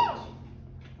going to church.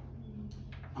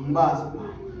 I'm busy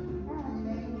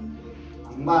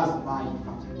by.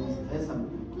 There's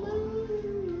something.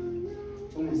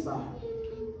 Only side.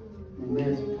 The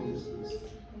best promises.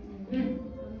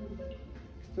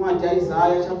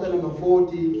 Isaiah chapter number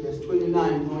 40, verse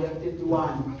 29, or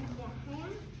 51.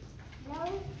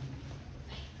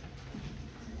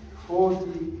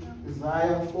 40,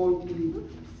 Isaiah 40,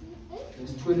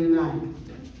 verse 29.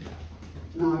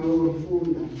 Now you're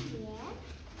funda.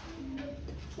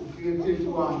 Ufike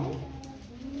 51.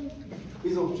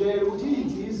 Izokutshela ukuthi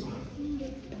izinsizwa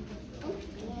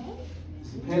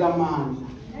ziphela amandla.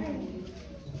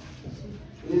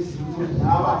 Lezizwe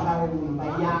laba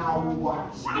bayawa.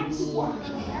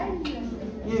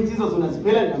 Izinsizwa zona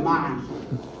ziphela namandla.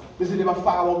 Bese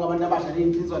lebafaka bonke abantu abasha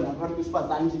lensizwa nabantu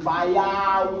besifazane ukuthi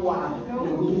bayawa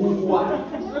nokuwa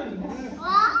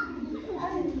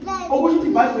ukuthi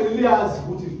iBhayibheli liyazi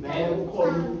ukuthi vele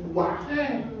ukhona ukuwa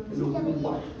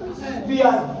nokuwa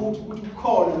liyazi ukuthi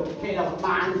ukhona ukuphela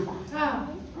kwamandla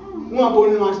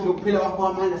ungaboni ngathi lokuphela kwakho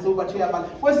amandla sewubathiya abantu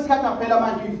kwesikhathi aphela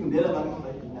amandla uyifundela abantu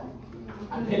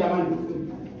aphela amandla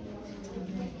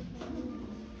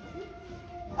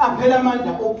aphela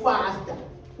amandla okufasta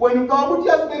wena uqaba ukuthi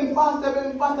yasibengifasta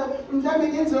mhlawumbe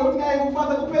ngenzeka ukuthi ngeke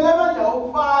ukufasta kuphela amandla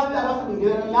okufasta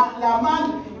basengena la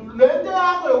manje lento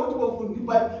yakho yokuthi bofunda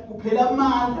iBhayibheli kuphela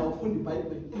amandla okufunda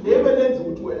iBhayibheli lebe lenza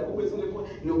ukuthi wena ube selekho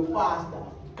nokufasta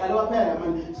qala waphela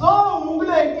manje so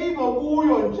ukule nkingo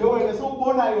kuyo nje wena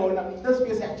sewubona yona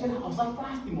sesifike siyakutshela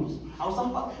awusafasti mos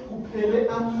awusafa kuphele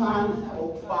amandla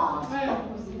okufasta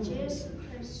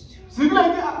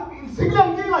Sikule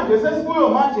nkinga nje sesikuyo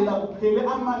manje la kuphele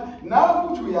amandla nawe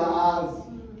futhi uyazi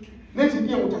nethi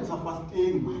inkinga ukuthi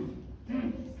akusafasteni manje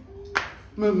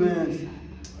memeza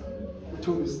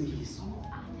uthole usizo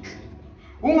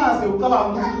Ungaze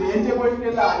ucabanga ukuthi le nto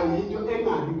ekwehlelayo yinto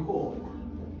engabi khona.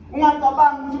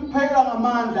 Ungacabanga ukuthi kuphela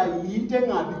ngamandla yinto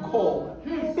engabi khona.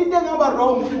 Into engaba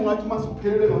wrong ukuthi ungathi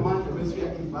masuphelele ngamandla bese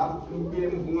uyagive up ubuyele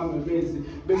emuva ungamemezi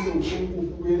bese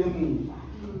ubuyele emuva.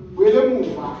 Ubuyele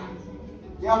emuva.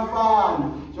 Yafana.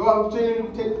 Njengoba ngitshela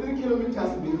ukuthi 3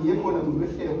 kilometers bengiye khona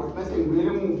ngokwehlele but bese ngibuyele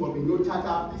emuva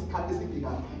bengiyothatha isikhathi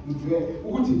esifikayo. Ngivike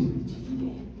ukuthi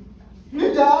ngijike.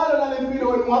 Njalo la lempilo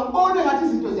wena ungabona ngathi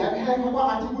izinto ziyapheka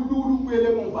kwangathi kulula ukubuyela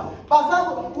emuva.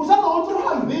 Usazothi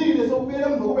uhambile sokubuyela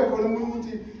emuva kube khona umuntu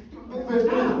ukuthi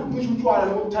ngisho utshwala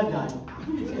lokuthandayo.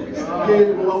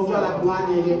 Ngoba utshwala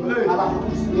kungane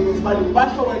abafundisi ngeke sibalule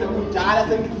basho wena kudala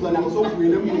sengizwa nabo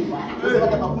sokubuyela emuva. Bese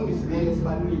bathi abafundisi ngeke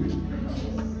sibalule.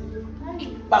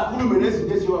 Bakhulume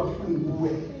nezinto eziyobuhlungu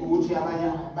kuwe ukuthi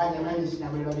abanye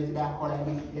sinabele babethi bayakhola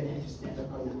emhlabeni esithatha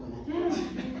khona.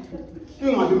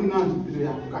 Ingabe mnandi impilo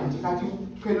yakho kanti kathi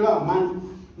uphelelwa ngamandla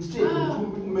usithe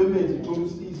umemeze uthola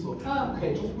usizo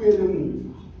ukhetha ukubuyela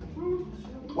emuva.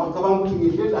 Wacabanga ukuthi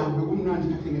ngehlela bekumnandi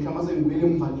kahle ngehla mase ngibuyele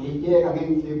emuva ngiyeka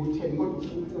ngeke ku10 kodwa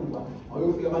ukuba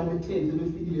awuyofika abantu be10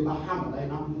 sebefikile bahamba la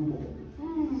eNambubo.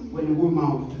 Wena kuma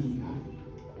ufika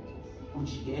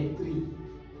ujike 3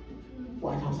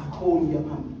 wathi awusakhona ukuya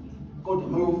phambili kodwa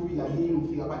mayofika nini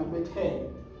ufika abantu be10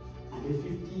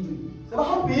 nabe15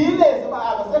 sebahambile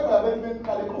sebasekho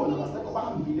labeqale khona basekho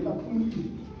bahambile baphumile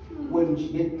wena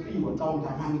ujike 3 wacabanga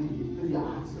ukuthi ngithi 3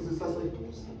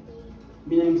 sesesaseduze.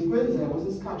 Mina ngithi kwenzeka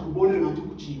kwesikhathi ubone ngathi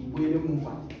ukujika ubuyele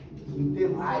emuva into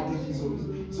right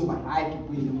izoba right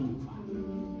ubuyele emuva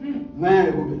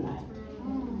ngeke kube right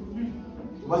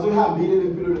wazohambile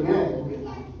lempilo ngeke kube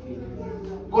right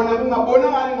kona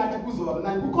kungabonakala ngathi kuzoba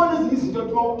mnandi. Kukhona ezinye izinto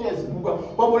uma utezibuka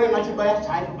wabona ngathi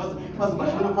bayajayiva baze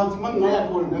bashona phansi mangingaya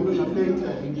khona nami ngafenta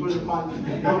ngithola phansi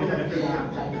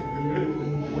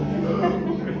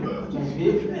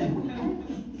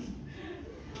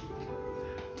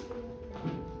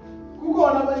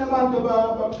kukhona abanye abantu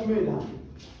abaphumela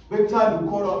bekuthanda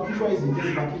ukukholwa bakhishwa izinto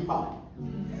ezibakhiphayo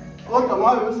kodwa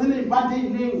ngabe beseney'mpande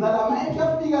ey'ningi zalama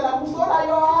ekuyafika la kusola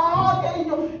yonke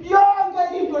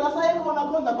into la sayekhona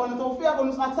khonza khona sowufika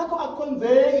khona akusekho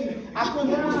akukhonzeki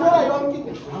kusola yonke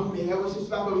into awubheke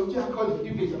kwesisilambe ukuthi uyakhonza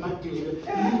ivisa amadele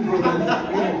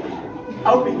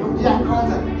awubheke ukuthi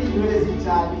uyakhonza iy'nwele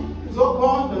ezinjani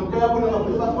uzokhonza nokuyabona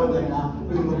ngavele bakhonza la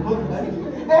uzokhonza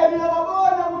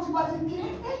ngiyababona ukuthi bathi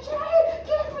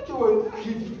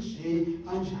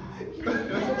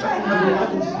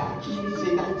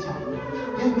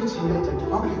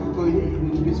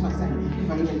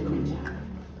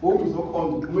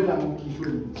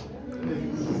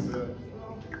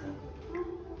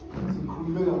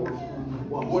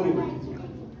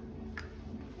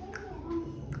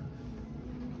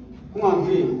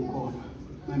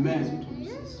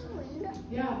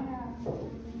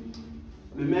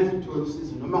memeza uthola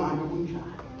usizo noma ngabe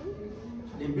kunjani.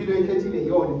 Lempilo ekhethile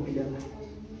yona impilo yakho.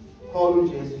 Call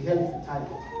uJesu, he helps the tired.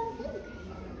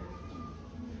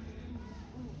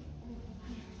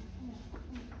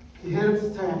 He helps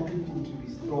tired people to be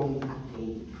strong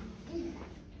again.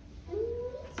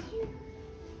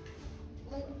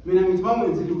 Mina ngithi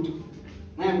bamwenze lutho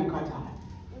ngeke ukhathale.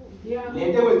 Le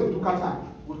nto ekwenza ukuthi ukhathale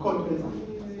ucontrol.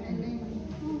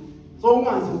 So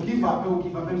ungazi give up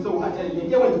so ukhathale le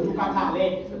nto ekwenza ukuthi ukhathale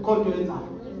ucontrol.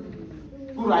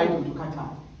 Right to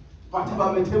ukhathale. But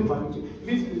abamethemba nje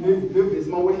lithi levesi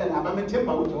mawehla nabo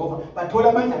abamethemba uJehova bathola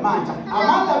amandla amasha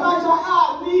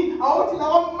abi awuthi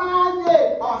lawa amanye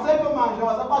awasekho manje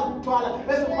wasakwazi ukuthwala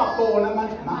bese kuba khona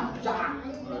amandla amasha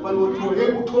balothole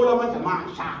ukuthola amandla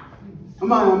amasha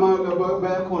uma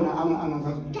bayakhona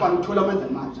angazazi ukuthola uthola amandla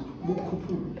amasha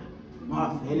ukukhuphula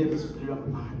mavele bese uphelwa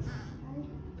ngamanzi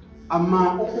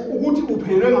ukuthi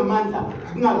uphelwe ngamandla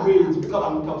kungakwenzi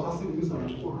ucabanga ukuthi awusasindisa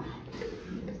nje.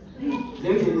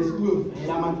 Lendlela esibuye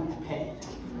vela amandla kuphela.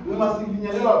 Uma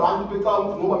silinyalelwa abantu becala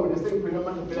ngoba mina sengiphela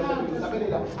amandla phela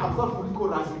sabelela akusavuka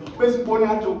ichorus bese ubone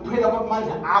ngathi ukuphela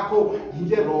kwamandla akho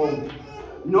yinto wrong.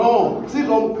 No, si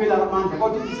wrong kuphela amandla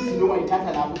kodwa isizi noma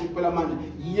ithatha lapho kuphela amandla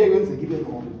yiye kwenzeka ibe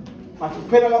wrong. But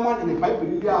kuphela kwamandla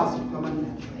neBhayibheli liyazi amandla.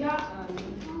 Yeah.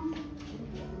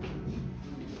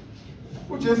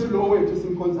 uJesu lo wethu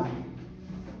simkhonzayo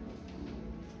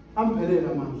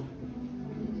amphelela amandla.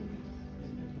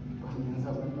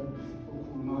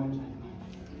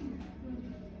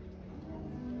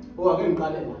 Ake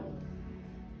ngiqalela.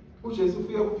 uJesu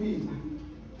ufika kuPeter.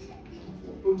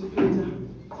 Uthi Peter,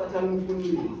 Satan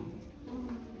ufunile.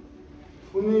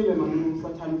 Funile manje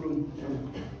Satan ufunile.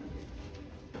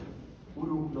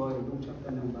 Luke loyo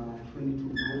chapter number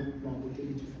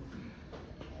 22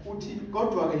 uthi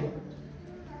kodwa ke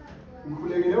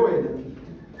ngikhulekele wena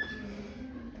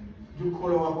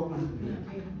ukholo wakho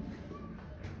kungapheli.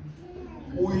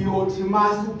 Uyothi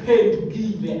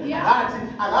masuphendukile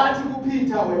akathi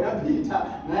kuPeter wena Peter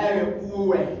naye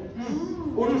uwe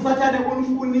uthi usathane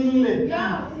unifunile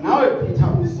nawe Peter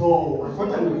uzowa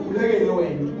kodwa ngifulekele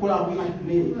wena ukholo wakho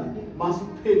kungapheli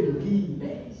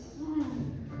masuphendukile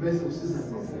bese usiza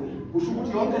usho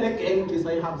ukuthi yonke le gang nje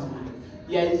sayihamba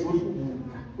iyayizodluka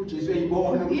uJesu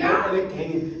uyayibona ukuthi le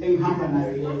gang engihamba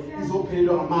nayo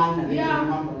izophelelwa ngamandla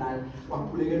engihamba nayo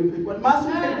wakhulekela uPeter kwathi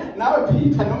masuphendukile nawe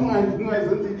Peter noma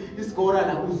ungayizenzi isikora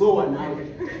la uzowa nawe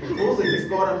uzoze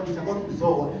isikora Peter kodwa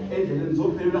uzowa endleleni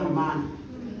uzophelelwa ngamandla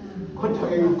kodwa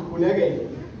ke ngikhulekela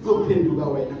uzophenduka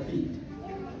wena Peter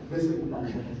bese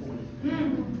ulandela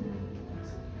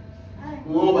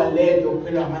ngoba lento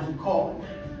uphela amandla khona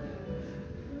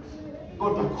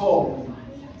kodwa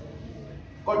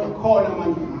khona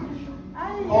amandla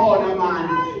khona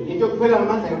amandla into kuphela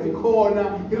amandla khona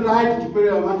i-right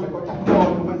kuphela amandla kodwa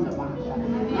khona amandla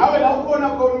nawe la ukhona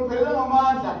khona uphelela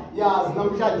amandla yazi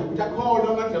namhlanje ukuthi akhona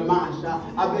amandla amasha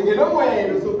abekele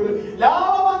wena usophela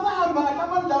laba basahamba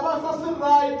amandla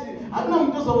abasasi-right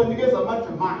akunamuntu ozokunikeza amandla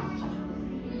amasha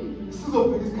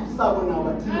sizofika isikhathi sabo nawo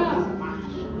bathina amandla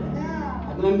amasha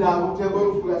akunandaba ukuthi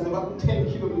yakofika sebaku-10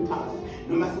 kilometers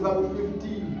noma sebaku-15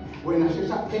 wena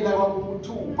shesha phela kwaku-2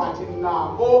 but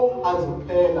nabo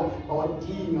azophela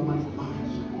bawadinga amandla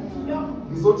amasha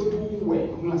ngizothi kuwe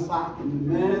ungasakhi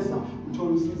nimeza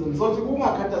uthole usizo ngizothi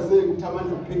kungakhathazeki ukuthi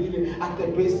amandla aphelile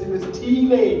aqedwe isimo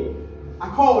esithile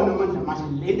akhona amandla amasha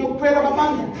lento kuphela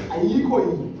kwamandla ayikho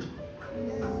yini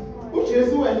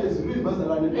uJesu wehle ezulwini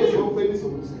bazalwane ezofela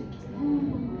izono zethu.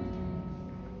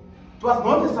 It was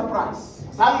not a surprise.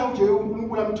 Zange nje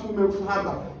uNkulunkulu amthume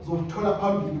ukuhamba zokuthola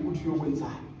phambili ukuthi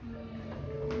uyokwenzani.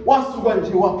 Wasuka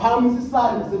nje waphakamisa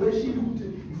isandla sebeshilo ukuthi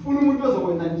ngifuna umuntu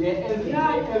ozokwenza nje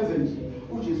enze nje.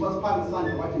 uJesu wasiphamisa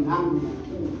isandla wathi nangu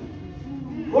ngiyathuka.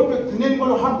 Kodwa ekugcineni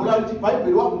kwalo hambo lalo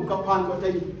iBhayibheli wavuka phansi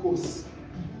wathi inkosi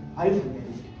ayivulele.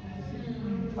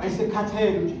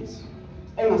 Wayesekhathele uJesu.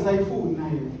 Engasayifuni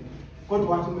naye. Kodwa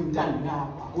wathi ngintando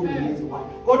yakho akungenzi wani.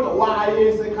 Kodwa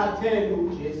wayesekhathele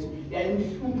uJesu.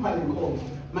 Yayimhlupha lenkomo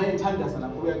mayethandaza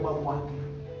lapho kwakhe.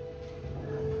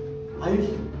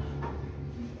 Ayidlule.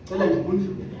 Cela nje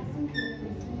undlule.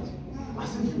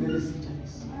 Asindlulele sithatha.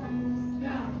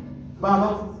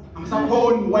 Baba,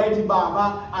 angisakhoni wayethi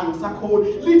baba,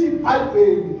 angisakhoni. Lithi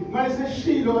iBhayibheli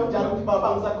mayeseshilo kanjalo ukuthi baba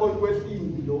angisakhoni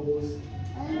kwehlindi losi.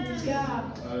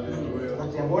 Hallelujah.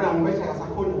 Kodwa yabona ngibetha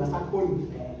akasakhoni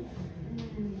vele.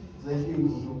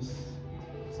 Zehlindi losi.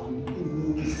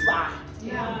 Samqinisa.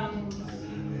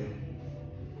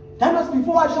 That was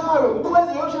before ashaywe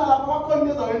ukwenze yoshala lapho kwakhona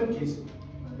into ezawenza uJesu.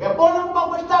 Uyabona kuba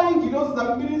kwesitali ingilosi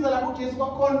zamphilisa lapho uJesu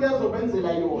kwakhona into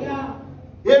ezobenzela yona.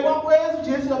 Yebo kwakweza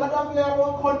uJesu labantu afike lapho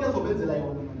kwakhona into ezobenzela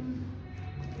yona.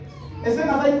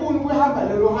 Esengasayifuni ukuhamba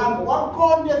lelo hambo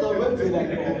kwakhona into ezobenzela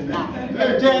yona.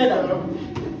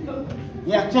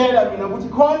 Ngiyakutshela mina ukuthi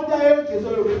khona into uJesu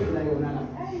oyobenzela yona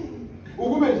lapha.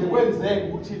 Ukube nje kwenzeke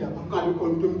ukuthi lapha kungabi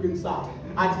khona umuntu omqinisayo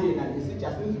athi yena lesithi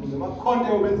asindlule kwakhona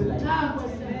into oyobenzela yona.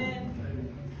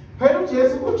 Phela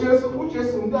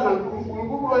uJesu umntana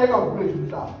kaNkulunkulu kubaleka kakhulu nje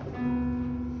umhlaba.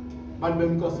 Bantu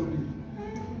bemcasulile.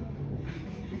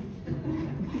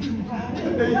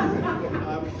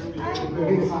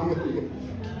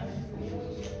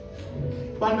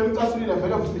 Bantu bemcasulile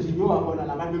vele kusetshenziswa khona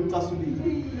labantu bemcasulile.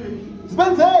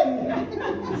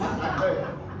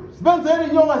 Sibenzeni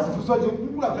inyonga zivuswa nje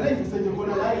uNkulunkulu vele ivuse nje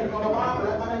khona la ngoba bahamba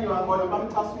la abanye wakhona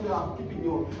bamcasule akhipha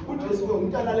inyonga. uJesu ke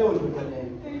umntana leyo ndoda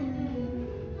leyo.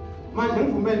 Manje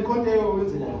ngivumele konke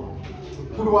eyowenzela yona.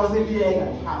 Kulo waseliyeka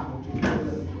ihambo.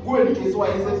 Kuwe uJesu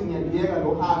wayesethi ngiyaliyeka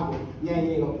lo hambo,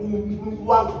 ngiyayeka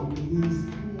uwazungisa.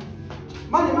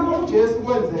 Manje mama uJesu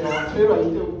kwenzela wathelwa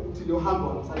into ukuthi lo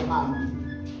hambo akusalihambi.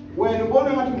 Wena ubone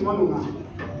ngathi ngcono ngani?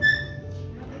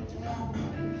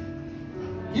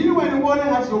 Yini wena ubone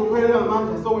ngathi ukuphelela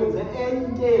amandla sowenze enye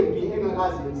intembi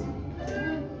engakazenzi?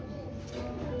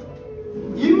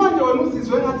 Yini manje wena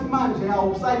usizwe ngathi manje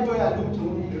awusayinto yakho ukuthi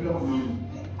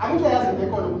Angithi yazi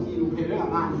bekhona ukuthi yini uphelele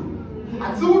ngamandla.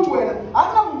 Akusukuthi wena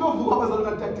akunamuntu ovuka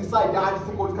abazalwana decide athi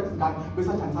sikole isikhathi singaka bese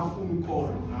athi angisafuna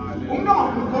ukukhola. Umuntu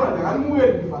ongafuna ukukhola nje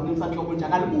akamukeli ivangeli sahloko nje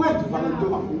akamukeli ivangeli into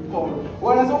ongafuna ukukhola.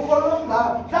 Wena sokukhola ngaka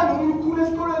mhlawumbe ukhule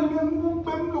esikoleni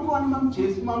bemlokwana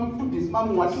mamJesu mamfundisi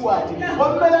mamwathi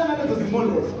wamelana lezo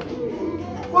zimolezo.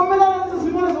 Wamelana lezo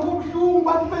zimolezo kubuhlungu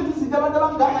bathi benza izinto abantu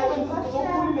abangaka benza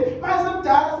sokhulile. Mase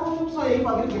mdala sokubusoye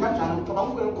ivangeli nje kanjalo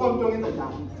ucabanga ukuthi ukhona into ongenza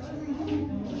njalo.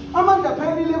 Amandla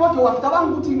phelile kodwa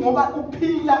wacabanga ukuthi ngoba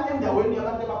uphila endaweni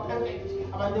yabantu abaperfect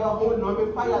abantu abaholi noma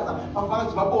befakaza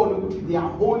bafakaza babone ukuthi they are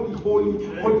holy holy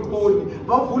holy holy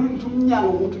bavula nje umnyango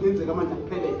ukuthi kwenzeka amandla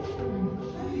kuphelele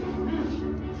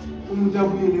umuntu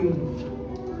abuyele emuva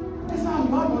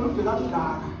esihamba nobheka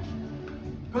kudala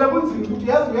phela kunzima ukuthi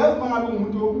yazi mangabe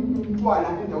umuntu omntwana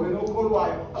endaweni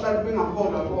okholwayo abantu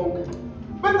bengakholwa konke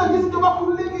benza izinto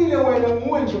bakhululekile wena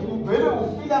nguwe nje uvele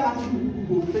ufila ngathi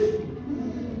uphezulu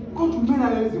kodwa umena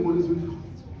lezi zimo lezi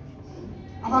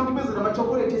abantu benza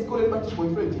nama-chocolate esikoleni bathi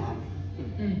boyfriend yami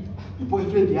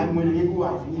i-boyfriend yami wena ngeke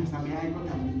uwazi ngiyasameyayo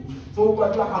kodwa mina so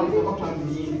kwathiwa hawuse kwathiwa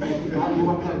mina ngani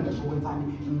kwaphela ngisho kwenzani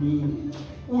mina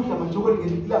udla ama-chocolate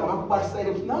ngelilanga bakubalisele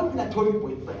ukuthi nawe ngingathola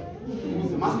i-boyfriend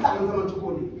ukuze masihlanganisa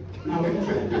ama-chocolate nawe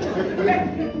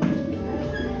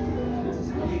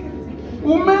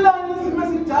umelane isimo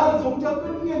esidala sokuthi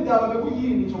akungendaba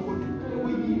bekuyini i-chocolate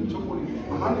bekuyini i-chocolate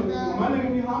amane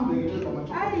ngihambe ngenza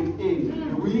ama-chocolate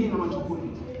bekuyini ama-chocolate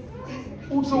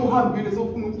uthi sowuhambile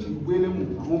sowufuna ukuthi ubuyele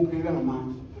emuva ngophelele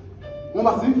ngamandla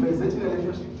ngoba simveze thina le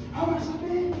nto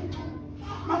abasabethu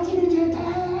mathi ngithetha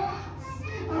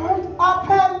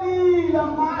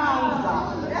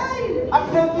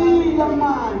aphelile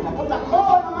amandla kodwa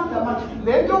khona amandla manje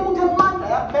le nto ukuthi amandla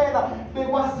ayaphela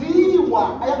bekwaziwa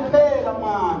ayaphela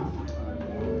amandla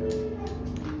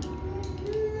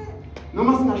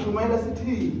noma singashumayela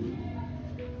sithi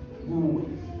kuwe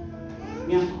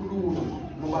ngiyakhuluma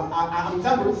ngoba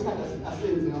amthambo isikhathi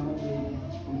asenze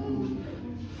ngamakhulu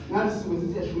ngathi sikuze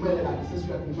siyashumela kahle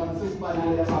sesifika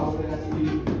sesifanele lapho kathi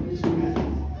ishumela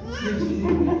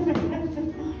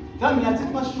nami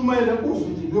ngiyathi mashumayela uzwe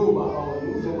nje lo baba wena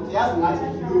uze ukuthi yazi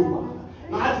ngathi lo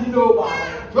baba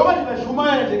njengoba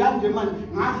ngibashumayela nje kanje manje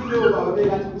ngathi lo baba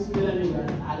bekathi kusimelane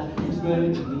ngala kusimelane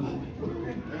njini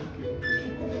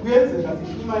kuyenzeka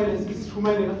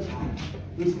sishumayele kanjani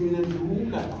ngisimile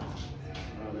ndula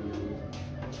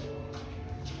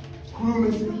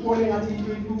khulume sibone ngathi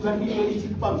into ilula into ithi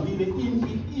kubambile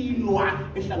impi ilwa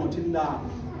ehlangothini labo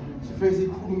sifike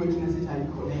sikhulume thina sithi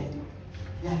ayikhoneka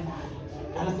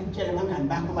yala sikutshele abangani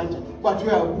bakho kanjani kwathi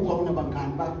uyabuka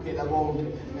kunabangani bakho phela konke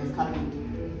ngesikhathi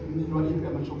nilwa impi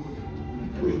yama-chocolate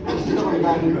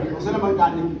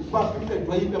abangani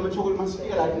baphephetwa impi yama-chocolate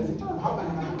masifika la sithi uhamba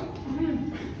nabangani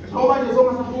ngoba nje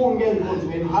songasafuni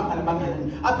ngenkonzweni uhamba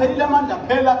nabangani aphelile amandla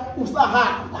phela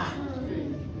usahamba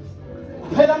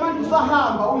phela manje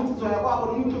usahamba uyinsizwa yakwakho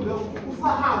nomuntu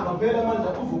usahamba phela manje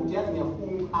uzokuthi yazi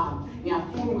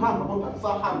ngiyafuna ukuhamba kodwa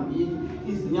kusahambile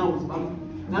izinyawo zibamba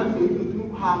nami ngifuna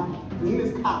ukuhamba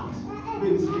nginesikhathi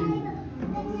bengisini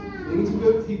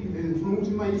ngithi ngifuna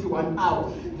ukuthi mayithi 1 hour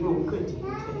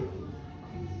nginokuqedile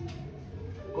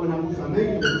kona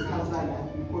kuzamekile isikhathi sala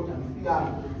kodwa ngifika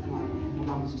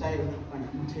ngamshayela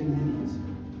kanti 10 minutes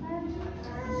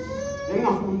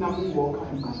engafuni nami ukuwalka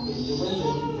emgaqweni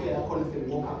ngikwenzela ngifela khona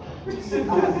sengiwalka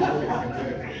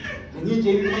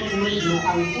ngiyitshela ukuthi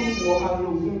angifuni ukuwalka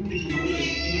ngifuna ukugijima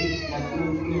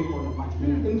ngifuna khona but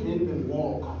endleleni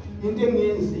bengiwalka into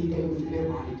engiyenzile ukuthi le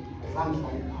right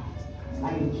zangihlale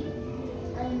phansi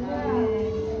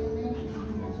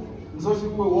ngizothi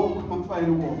kuwe walk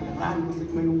makufanele uwalke run bese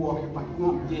kumele uwalke but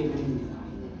ungabuyeli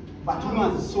but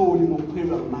ungazisoli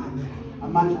ngokuphelelwa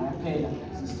amandla ayaphela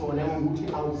sisole ngokuthi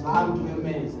awuzange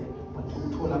umemeze but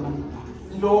uthola amandla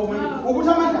lokho ukuthi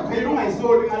amandla aphela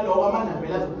ungayisoli ngaloko amandla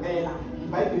phela azophela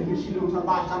iBhayibheli lishilo ukuthi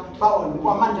abasha bawona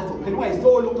kwamandla azophela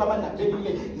ungayisoli ukuthi amandla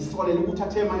aphelile isolele ukuthi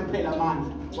athe mayiphela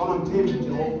amandla wangamthembi nje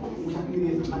ukuthi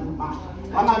akunikeze amandla akho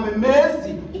wangamemezi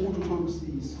ukuthi uthole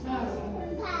usizo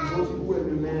ngizothi kuwe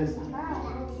memeza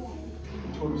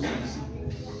uthole usizo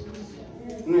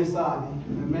ungesabi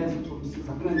memeza uthole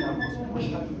usizo akunandaba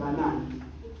ukuthi kanani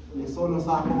nesono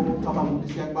sakho cabanga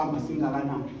ukuthi siyakubamba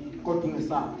singakanani kodwa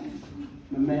ungesabi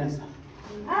memeza